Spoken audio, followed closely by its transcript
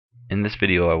In this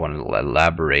video, I want to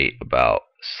elaborate about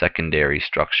secondary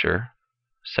structure,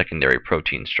 secondary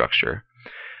protein structure.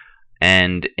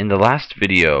 And in the last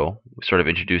video, we sort of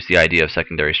introduced the idea of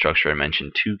secondary structure and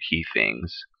mentioned two key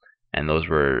things, and those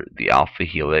were the alpha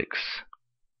helix,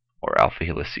 or alpha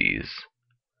helices,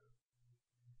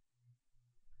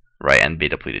 right, and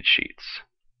beta pleated sheets.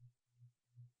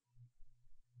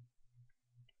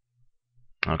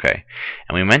 Okay,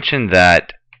 and we mentioned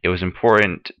that it was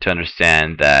important to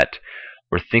understand that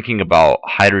we're thinking about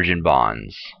hydrogen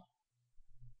bonds.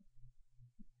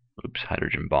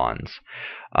 Hydrogen bonds,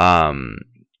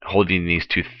 holding these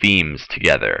two themes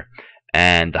together.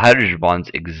 And the hydrogen bonds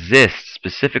exist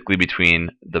specifically between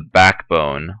the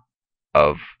backbone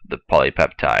of the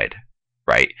polypeptide,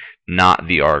 right? Not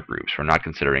the R groups. We're not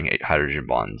considering hydrogen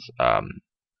bonds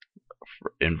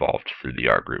involved through the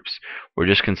R groups. We're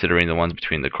just considering the ones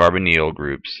between the carbonyl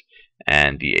groups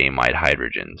and the amide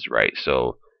hydrogens, right?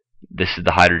 So this is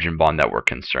the hydrogen bond that we're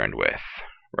concerned with,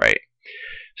 right?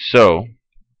 So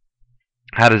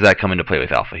how does that come into play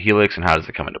with alpha helix, and how does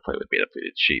it come into play with beta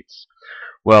pleated sheets?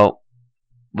 Well,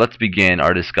 let's begin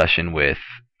our discussion with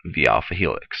the alpha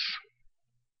helix.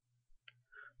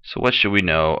 So what should we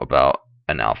know about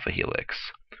an alpha helix?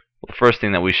 Well, the first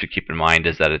thing that we should keep in mind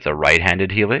is that it's a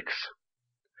right-handed helix.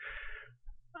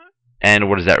 And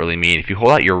what does that really mean? If you hold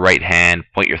out your right hand,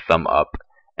 point your thumb up,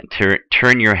 and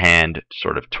turn your hand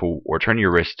or turn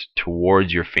your wrist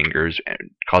towards your fingers,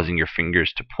 and causing your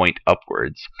fingers to point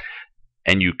upwards,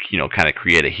 and you kind of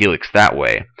create a helix that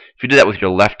way. If you did that with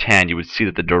your left hand, you would see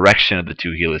that the direction of the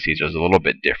two helices is a little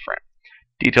bit different.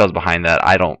 Details behind that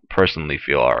I don't personally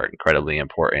feel are incredibly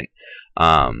important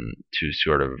to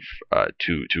sort of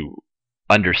to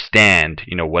understand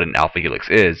what an alpha helix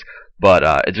is, but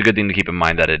it's a good thing to keep in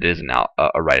mind that it is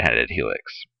a right-handed helix.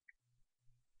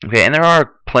 Okay, and there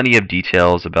are plenty of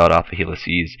details about alpha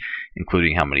helices,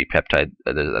 including how many peptides,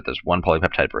 that there's one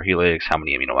polypeptide per helix, how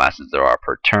many amino acids there are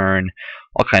per turn,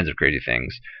 all kinds of crazy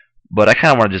things. But I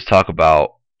kind of want to just talk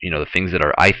about the things that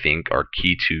I think are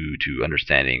key to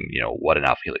understanding what an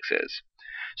alpha helix is.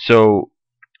 So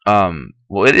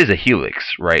well, it is a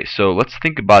helix, right? So let's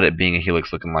think about it being a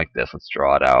helix looking like this. Let's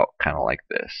draw it out kind of like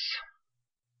this,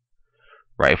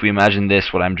 right? If we imagine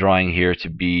this, what I'm drawing here, to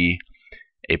be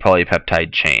a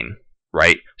polypeptide chain,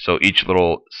 right? So each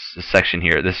little section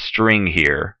here, this string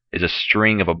here, is a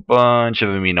string of a bunch of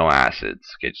amino acids.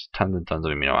 Okay, just tons and tons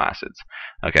of amino acids.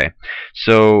 Okay,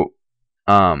 so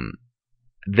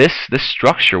this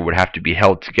structure would have to be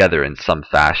held together in some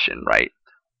fashion, right?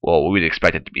 Well, we'd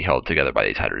expect it to be held together by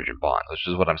these hydrogen bonds, which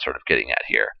is what I'm sort of getting at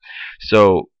here.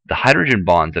 So the hydrogen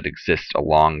bonds that exist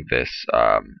along this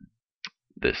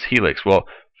this helix. Well,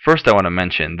 first I want to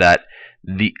mention that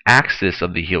the axis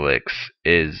of the helix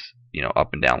is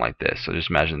up and down like this. So just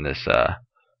imagine this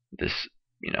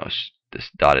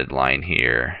this dotted line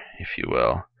here, if you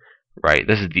will, right?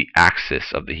 This is the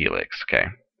axis of the helix. Okay.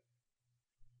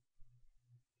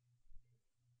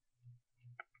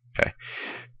 Okay.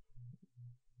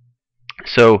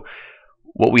 So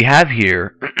what we have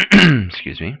here,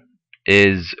 excuse me,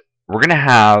 is we're going to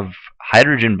have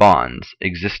hydrogen bonds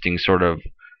existing sort of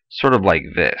like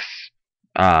this,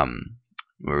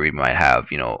 where we might have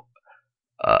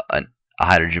a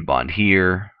hydrogen bond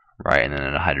here, right, and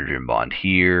then a hydrogen bond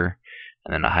here,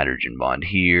 and then a hydrogen bond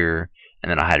here, and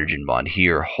then a hydrogen bond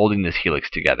here, holding this helix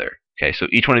together. Okay, so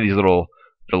each one of these little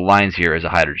lines here is a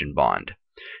hydrogen bond.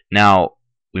 Now,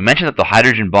 we mentioned that the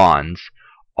hydrogen bonds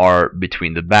are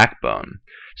between the backbone.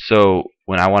 So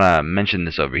when I want to mention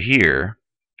this over here,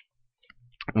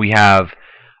 we have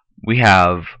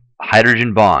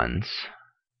hydrogen bonds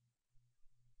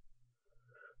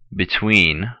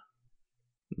between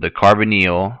the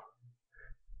carbonyl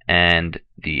and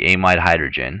the amide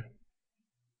hydrogen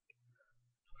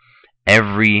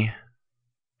every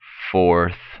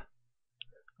fourth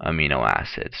amino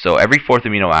acid. So every fourth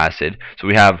amino acid, so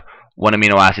we have one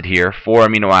amino acid here, 4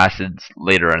 amino acids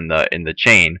later in the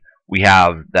chain, we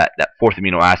have that fourth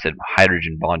amino acid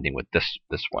hydrogen bonding with this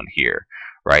one here,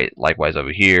 right? Likewise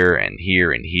over here and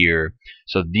here and here.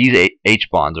 So these H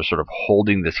bonds are sort of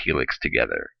holding this helix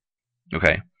together.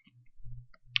 Okay.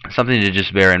 Something to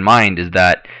just bear in mind is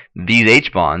that these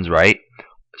H bonds, right,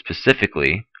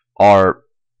 specifically, are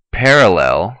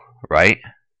parallel, right?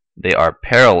 They are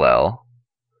parallel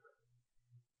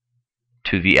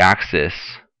to the axis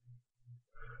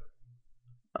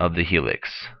of the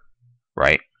helix,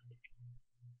 right?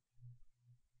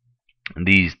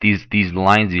 These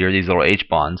lines here, these little H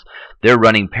bonds, they're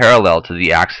running parallel to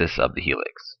the axis of the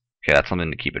helix. Okay, that's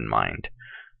something to keep in mind.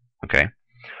 Okay.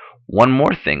 One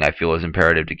more thing I feel is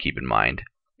imperative to keep in mind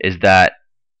is that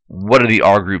what are the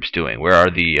R groups doing? Where are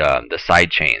the side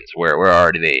chains? Where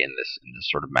are they in this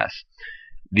sort of mess?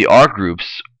 The R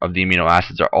groups of the amino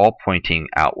acids are all pointing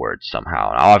outwards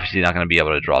somehow. And I'm obviously not going to be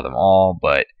able to draw them all,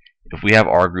 but if we have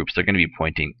R groups, they're going to be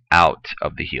pointing out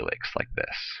of the helix like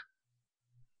this.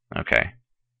 Okay.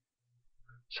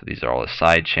 So these are all the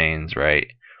side chains, right?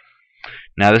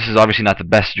 Now this is obviously not the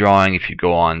best drawing. If you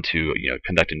go on to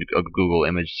conduct a Google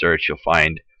image search, you'll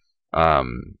find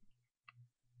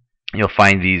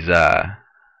these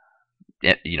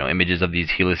images of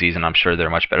these helices, and I'm sure they're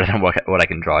much better than what I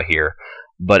can draw here.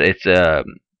 But it's this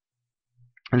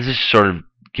is sort of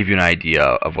give you an idea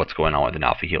of what's going on with an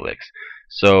alpha helix.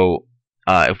 So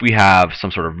if we have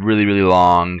some sort of really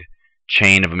long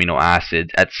chain of amino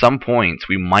acids, at some points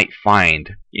we might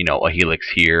find a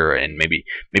helix here, and maybe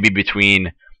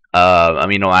between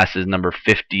amino acids number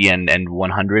 50 and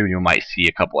 100 we might see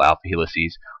a couple alpha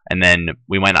helices, and then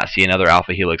we might not see another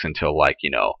alpha helix until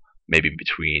maybe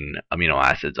between amino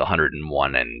acids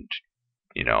 101 and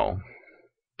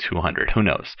 200, who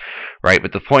knows, right?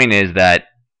 But the point is that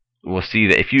we'll see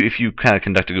that if you kind of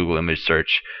conduct a Google image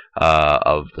search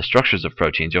of the structures of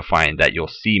proteins, you'll find that you'll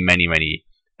see many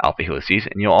alpha helices,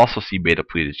 and you'll also see beta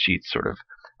pleated sheets sort of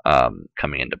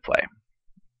coming into play.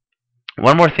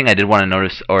 One more thing I did want to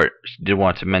notice, or did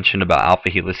want to mention about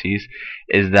alpha helices,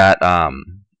 is that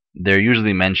they're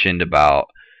usually mentioned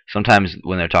about, sometimes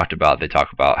when they're talked about, they talk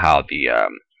about how the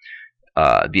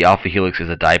alpha helix is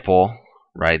a dipole,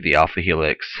 right? The alpha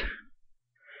helix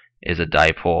is a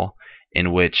dipole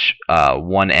in which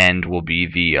one end will be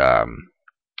let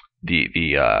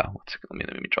me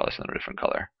draw this in a different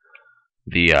color.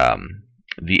 The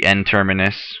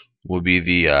N-terminus will be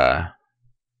the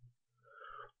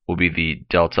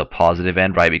delta positive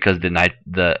end, right? Because the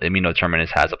amino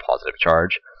terminus has a positive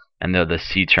charge, and the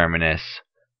C-terminus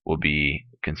will be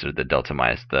considered the delta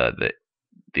minus the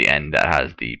end that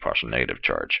has the partial negative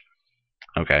charge.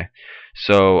 Okay,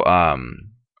 so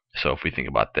so if we think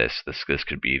about this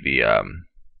could be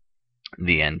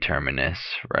the N-terminus,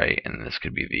 right? And this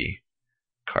could be the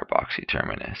carboxy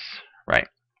terminus, right?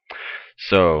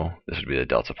 So this would be the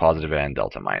delta positive end,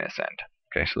 delta minus end.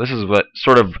 Okay, so this is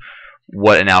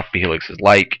what an alpha helix is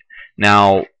like.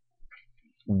 Now,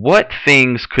 what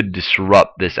things could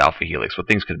disrupt this alpha helix? What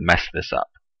things could mess this up,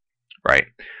 right?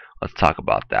 Let's talk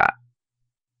about that.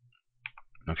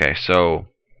 Okay, so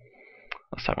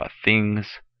let's talk about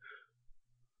things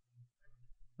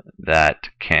that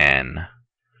can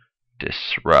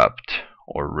disrupt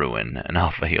or ruin an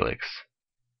alpha helix.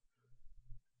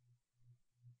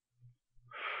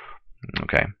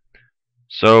 Okay,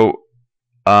 so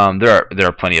there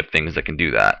are plenty of things that can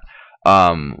do that.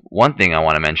 One thing I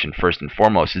want to mention first and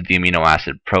foremost is the amino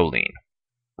acid proline,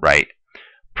 right?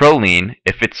 Proline,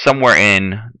 if it's somewhere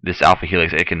in this alpha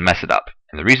helix, it can mess it up.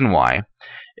 And the reason why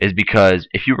is because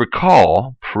if you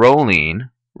recall,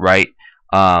 proline, right,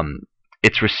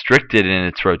 it's restricted in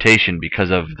its rotation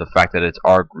because of the fact that its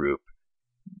R group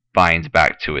binds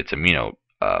back to its amino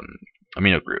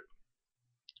group,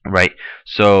 right?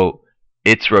 So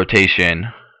its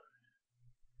rotation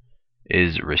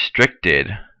is restricted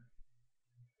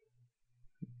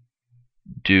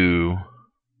due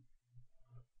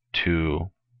to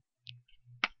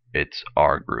its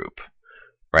R group,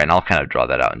 right? And I'll kind of draw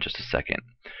that out in just a second,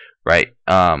 right?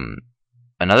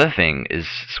 Another thing is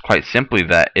quite simply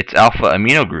that its alpha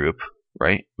amino group,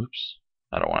 right? Oops,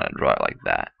 I don't want to draw it like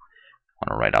that. I want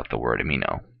to write out the word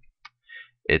amino.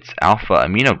 Its alpha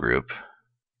amino group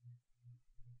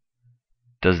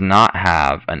does not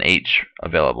have an H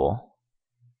available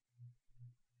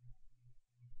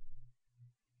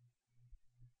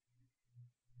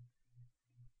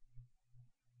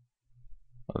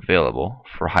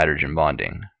for hydrogen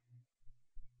bonding.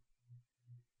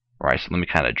 Alright, so let me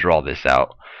kind of draw this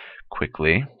out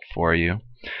quickly for you.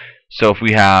 So if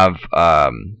we have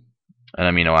an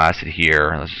amino acid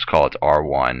here, let's just call it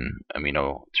R1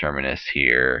 amino terminus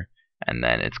here, and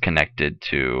then it's connected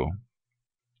to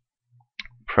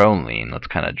proline. Let's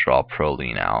kind of draw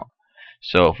proline out.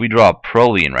 So if we draw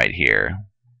proline right here,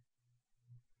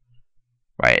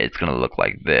 right, it's going to look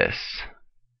like this,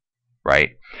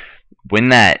 right? When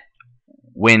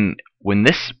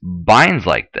this binds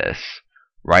like this,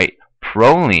 right,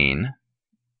 proline,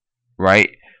 right,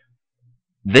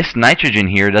 this nitrogen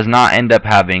here does not end up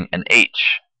having an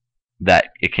H that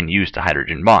it can use to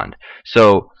hydrogen bond.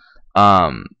 So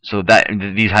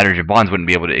that these hydrogen bonds wouldn't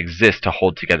be able to exist to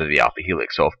hold together the alpha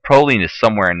helix. So if proline is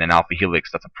somewhere in an alpha helix,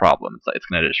 that's a problem. It's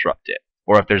going to disrupt it.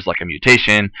 Or if there's like a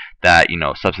mutation that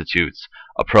substitutes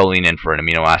a proline in for an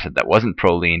amino acid that wasn't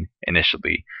proline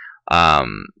initially,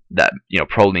 that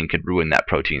proline could ruin that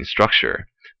protein structure.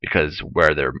 because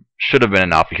where there should have been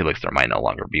an alpha helix, there might no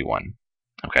longer be one.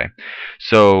 Okay,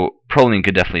 so proline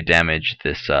could definitely damage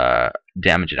this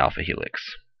damage an alpha helix.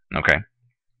 Okay,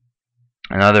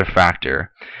 another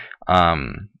factor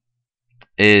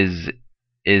is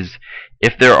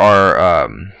if there are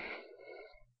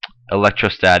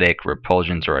electrostatic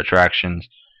repulsions or attractions.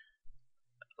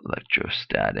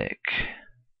 Electrostatic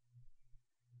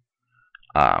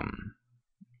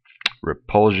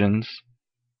repulsions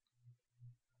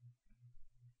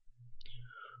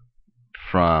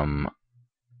from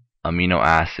amino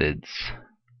acids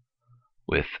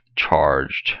with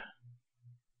charged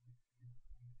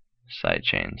side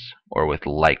chains, or with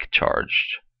like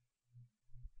charged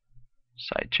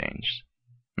side chains.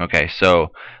 Okay,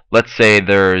 so let's say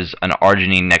there's an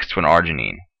arginine next to an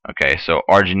arginine. Okay, so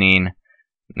arginine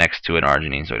next to an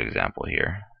arginine. So an example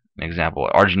here. An example,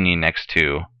 arginine next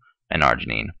to an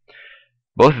arginine.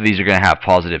 Both of these are going to have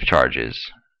positive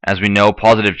charges. As we know,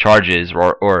 positive charges,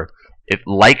 or if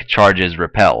like charges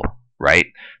repel, right?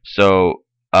 So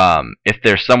if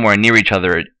they're somewhere near each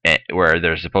other where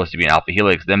there's supposed to be an alpha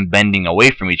helix, them bending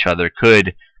away from each other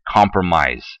could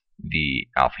compromise the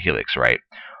alpha helix, right?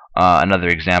 Another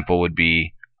example would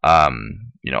be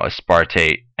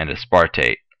aspartate and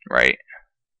aspartate, right?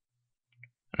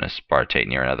 An aspartate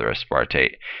near another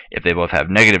aspartate. If they both have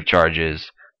negative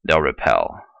charges, they'll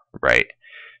repel, right?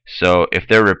 So if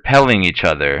they're repelling each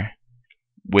other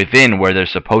within where there's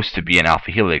supposed to be an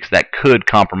alpha helix, that could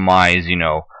compromise,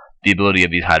 the ability of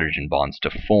these hydrogen bonds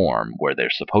to form where they're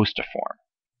supposed to form.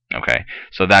 Okay,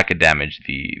 so that could damage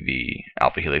the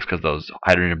alpha helix, because those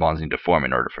hydrogen bonds need to form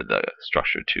in order for the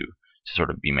structure to sort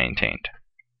of be maintained.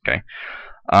 Okay.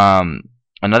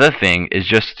 Another thing is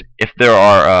just if there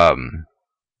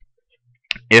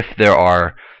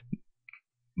are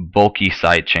bulky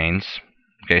side chains.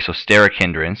 Okay, so steric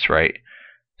hindrance, right?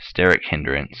 Steric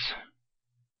hindrance,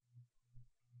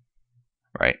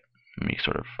 right? Let me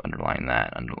sort of underline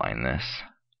this.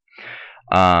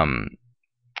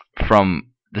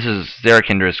 This is steric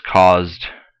hindrance caused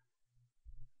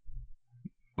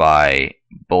by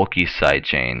bulky side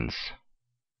chains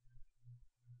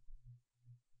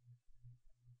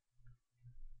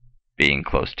being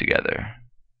close together,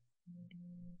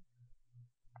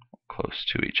 close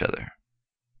to each other.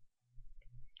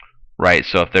 Right,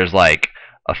 so if there's like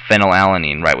a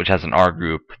phenylalanine, right, which has an R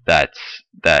group, the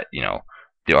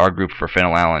R group for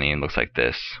phenylalanine looks like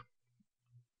this.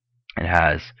 It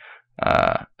has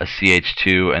a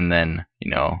CH2 and then,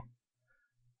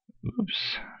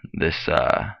 this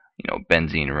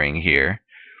benzene ring here.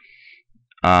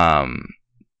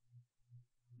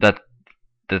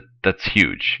 That's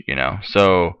huge,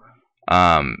 So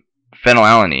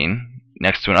phenylalanine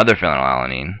next to another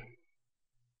phenylalanine,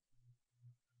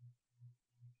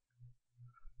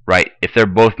 right? If they're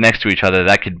both next to each other,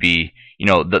 that could be,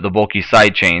 the bulky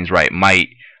side chains, right, might,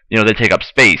 they take up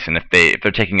space, and if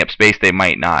they're taking up space, they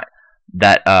might not.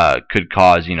 That could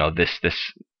cause, this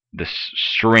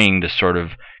string to sort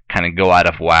of kind of go out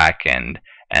of whack, and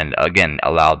again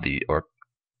or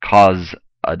cause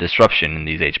a disruption in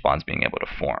these H bonds being able to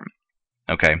form.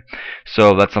 Okay,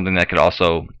 so that's something that could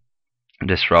also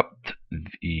disrupt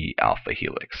the alpha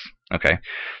helix. Okay,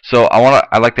 so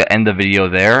I'd like to end the video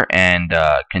there and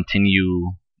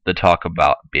continue the talk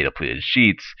about beta pleated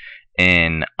sheets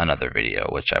in another video,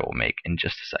 which I will make in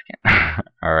just a second.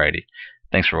 Alrighty,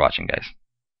 thanks for watching, guys.